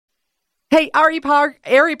Hey, Ari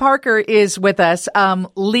Parker is with us,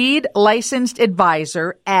 lead licensed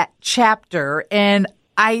advisor at Chapter. And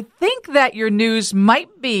I think that your news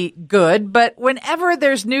might be good, but whenever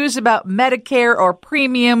there's news about Medicare or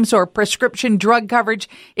premiums or prescription drug coverage,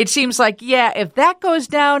 it seems like, yeah, if that goes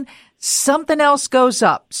down, something else goes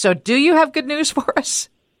up. So do you have good news for us?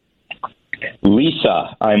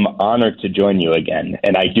 Lisa, I'm honored to join you again.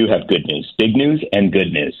 And I do have good news, big news and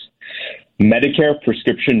good news. Medicare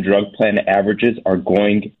prescription drug plan averages are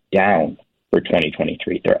going down for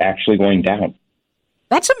 2023. They're actually going down.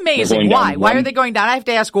 That's amazing. Why? Why are they going down? I have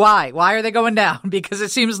to ask why. Why are they going down? Because it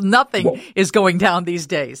seems nothing is going down these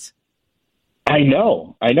days. I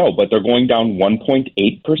know, but they're going down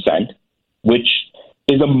 1.8%, which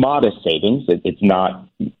is a modest savings. It's not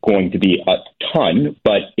going to be a ton,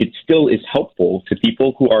 but it still is helpful to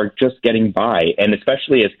people who are just getting by. And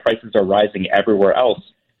especially as prices are rising everywhere else,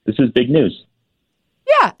 this is big news.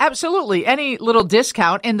 Yeah, absolutely. Any little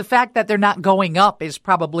discount, and the fact that they're not going up is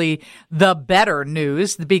probably the better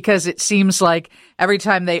news, because it seems like every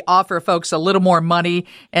time they offer folks a little more money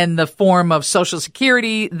in the form of Social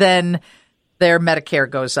Security, then their Medicare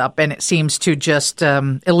goes up, and it seems to just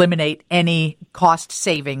eliminate any cost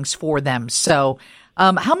savings for them. So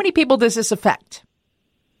how many people does this affect?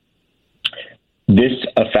 This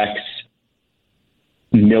affects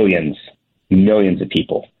millions of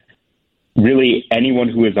people. Really, anyone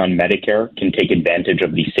who is on Medicare can take advantage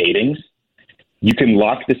of these savings. You can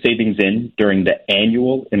lock the savings in during the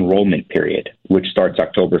annual enrollment period, which starts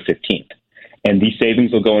October 15th. And these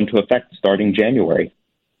savings will go into effect starting January.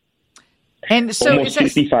 And so almost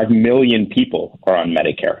 65 million people are on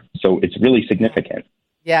Medicare. So it's really significant.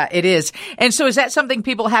 Yeah, it is. And so is that something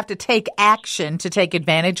people have to take action to take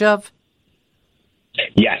advantage of?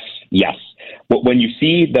 Yes. When you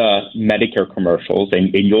see the Medicare commercials, and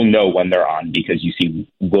you'll know when they're on because you see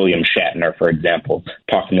William Shatner, for example,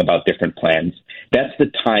 talking about different plans, that's the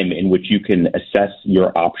time in which you can assess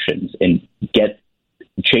your options and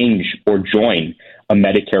change or join a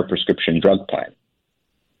Medicare prescription drug plan.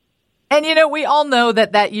 And, we all know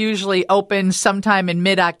that usually opens sometime in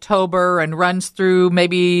mid-October and runs through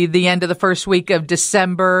maybe the end of the first week of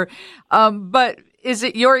December. But is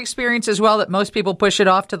it your experience as well that most people push it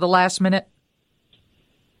off to the last minute?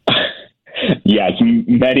 Yes,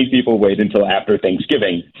 many people wait until after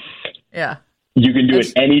Thanksgiving. Yeah. You can do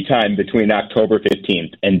it any time between October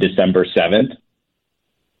 15th and December 7th.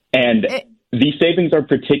 And these savings are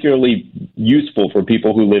particularly useful for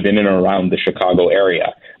people who live in and around the Chicago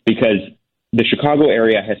area, because the Chicago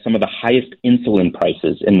area has some of the highest insulin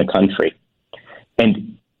prices in the country.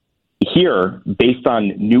 And here, based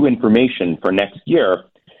on new information for next year,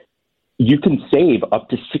 you can save up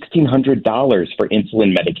to $1,600 for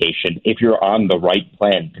insulin medication if you're on the right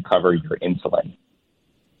plan to cover your insulin.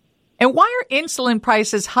 And why are insulin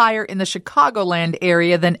prices higher in the Chicagoland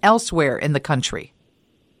area than elsewhere in the country?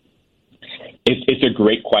 It's a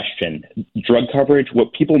great question. Drug coverage,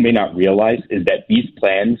 what people may not realize is that these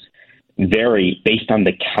plans vary based on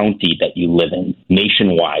the county that you live in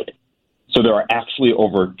nationwide. So there are actually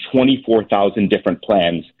over 24,000 different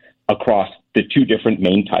plans across the two different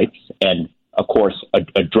main types. And of course,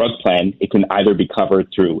 a drug plan, it can either be covered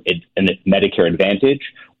through a Medicare Advantage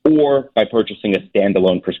or by purchasing a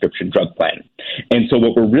standalone prescription drug plan. And so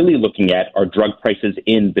what we're really looking at are drug prices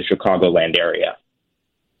in the Chicagoland area.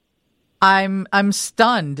 I'm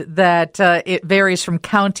stunned that it varies from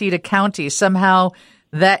county to county. Somehow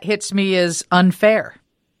that hits me as unfair.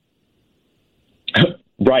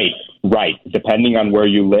 Right. Depending on where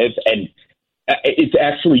you live. And it's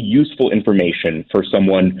actually useful information for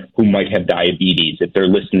someone who might have diabetes. If they're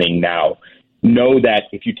listening now, know that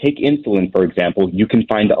if you take insulin, for example, you can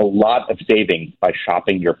find a lot of savings by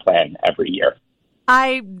shopping your plan every year.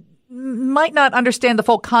 I might not understand the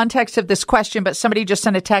full context of this question, but somebody just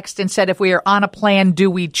sent a text and said, if we are on a plan, do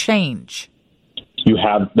we change? You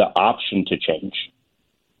have the option to change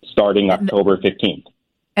starting October 15th.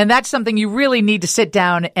 And that's something you really need to sit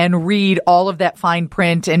down and read all of that fine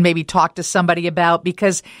print and maybe talk to somebody about,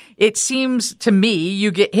 because it seems to me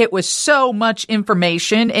you get hit with so much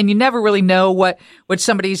information and you never really know what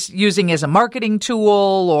somebody's using as a marketing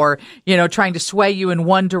tool or, trying to sway you in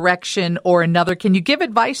one direction or another. Can you give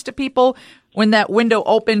advice to people when that window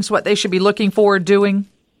opens, what they should be looking for or doing?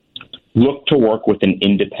 Look to work with an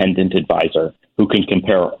independent advisor who can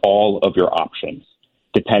compare all of your options,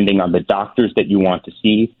 depending on the doctors that you want to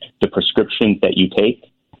see, the prescriptions that you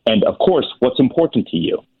take, and, of course, what's important to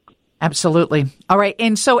you. Absolutely. All right.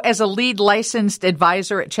 And so as a lead licensed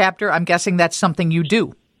advisor at Chapter, I'm guessing that's something you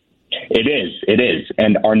do. It is.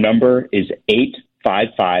 And our number is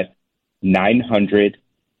 855-900-2888.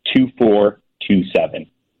 2427.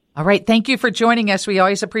 All right. Thank you for joining us. We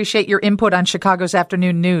always appreciate your input on Chicago's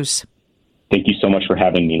Afternoon News. Thank you so much for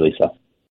having me, Lisa.